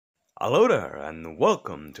Hello there, and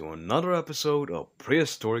welcome to another episode of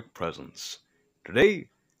Prehistoric Presents. Today,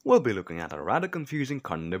 we'll be looking at a rather confusing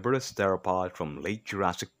carnivorous theropod from late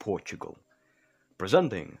Jurassic Portugal.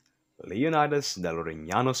 Presenting Leonidas the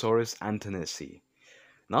Lourinhanosaurus Antunesi,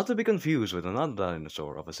 not to be confused with another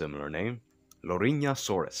dinosaur of a similar name,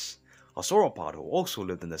 Lourinhasaurus, a sauropod who also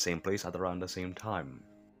lived in the same place at around the same time.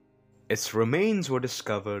 Its remains were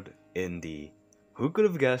discovered in the, who could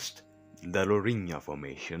have guessed, the Lorinhã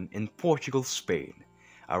Formation in Portugal, Spain,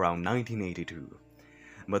 around 1982,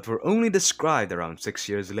 but were only described around 6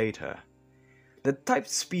 years later. The type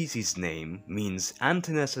species name means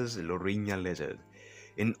Antunes Lourinhã lizard,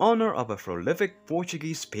 in honor of a prolific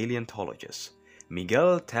Portuguese paleontologist,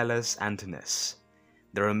 Miguel Teles Antunes.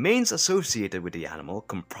 The remains associated with the animal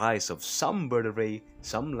comprise of some vertebrae,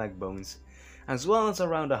 some leg bones, as well as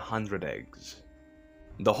around 100 eggs.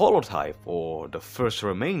 The holotype, or the first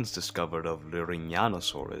remains discovered of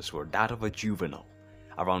Lourinhanosaurus, were that of a juvenile,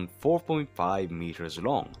 around 4.5 meters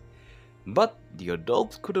long, but the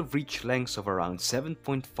adult could have reached lengths of around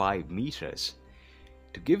 7.5 meters.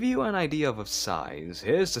 To give you an idea of its size,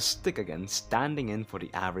 here's the stick again standing in for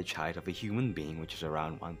the average height of a human being, which is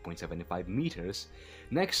around 1.75 meters,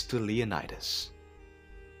 next to Leonidas.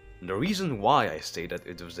 The reason why I stated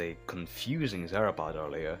it was a confusing theropod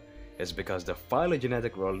earlier is because the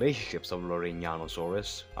phylogenetic relationships of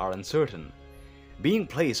Lourinhanosaurus are uncertain, being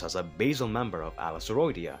placed as a basal member of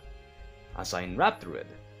Allosauroidea, a Sinraptorid,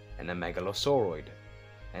 and a Megalosauroid,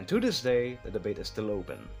 and to this day the debate is still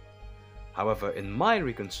open. However, in my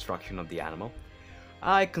reconstruction of the animal,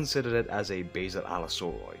 I consider it as a basal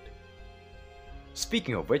Allosauroid.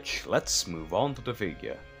 Speaking of which, let's move on to the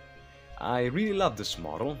figure. I really love this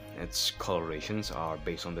model. Its colorations are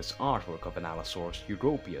based on this artwork of an Allosaurus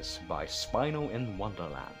europeaus by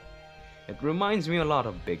SpinoInWonderland. It reminds me a lot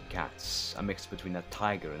of big cats, a mix between a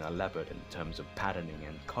tiger and a leopard in terms of patterning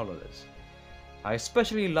and colors. I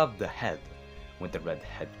especially love the head, with the red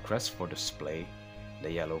head crest for display,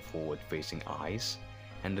 the yellow forward-facing eyes,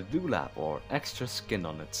 and the dewlap or extra skin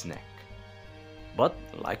on its neck. But,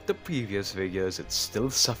 like the previous figures, it still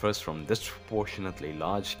suffers from disproportionately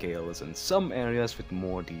large scales in some areas with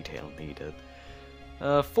more detail needed.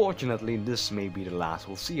 Fortunately, this may be the last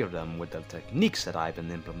we'll see of them with the techniques that I've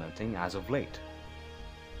been implementing as of late.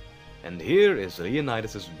 And here is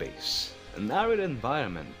Leonidas' base, an arid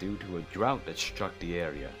environment due to a drought that struck the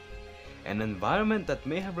area. An environment that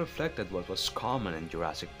may have reflected what was common in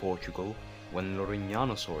Jurassic Portugal when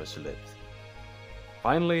Lourinhanosaurus lived.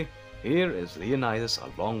 Finally, here is Leonidas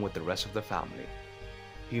along with the rest of the family.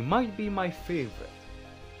 He might be my favorite,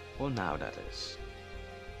 for now that is.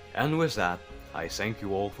 And with that, I thank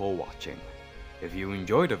you all for watching. If you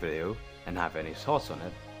enjoyed the video and have any thoughts on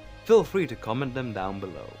it, feel free to comment them down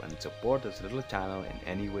below and support this little channel in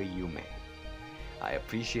any way you may. I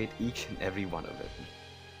appreciate each and every one of it.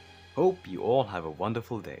 Hope you all have a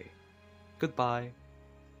wonderful day. Goodbye.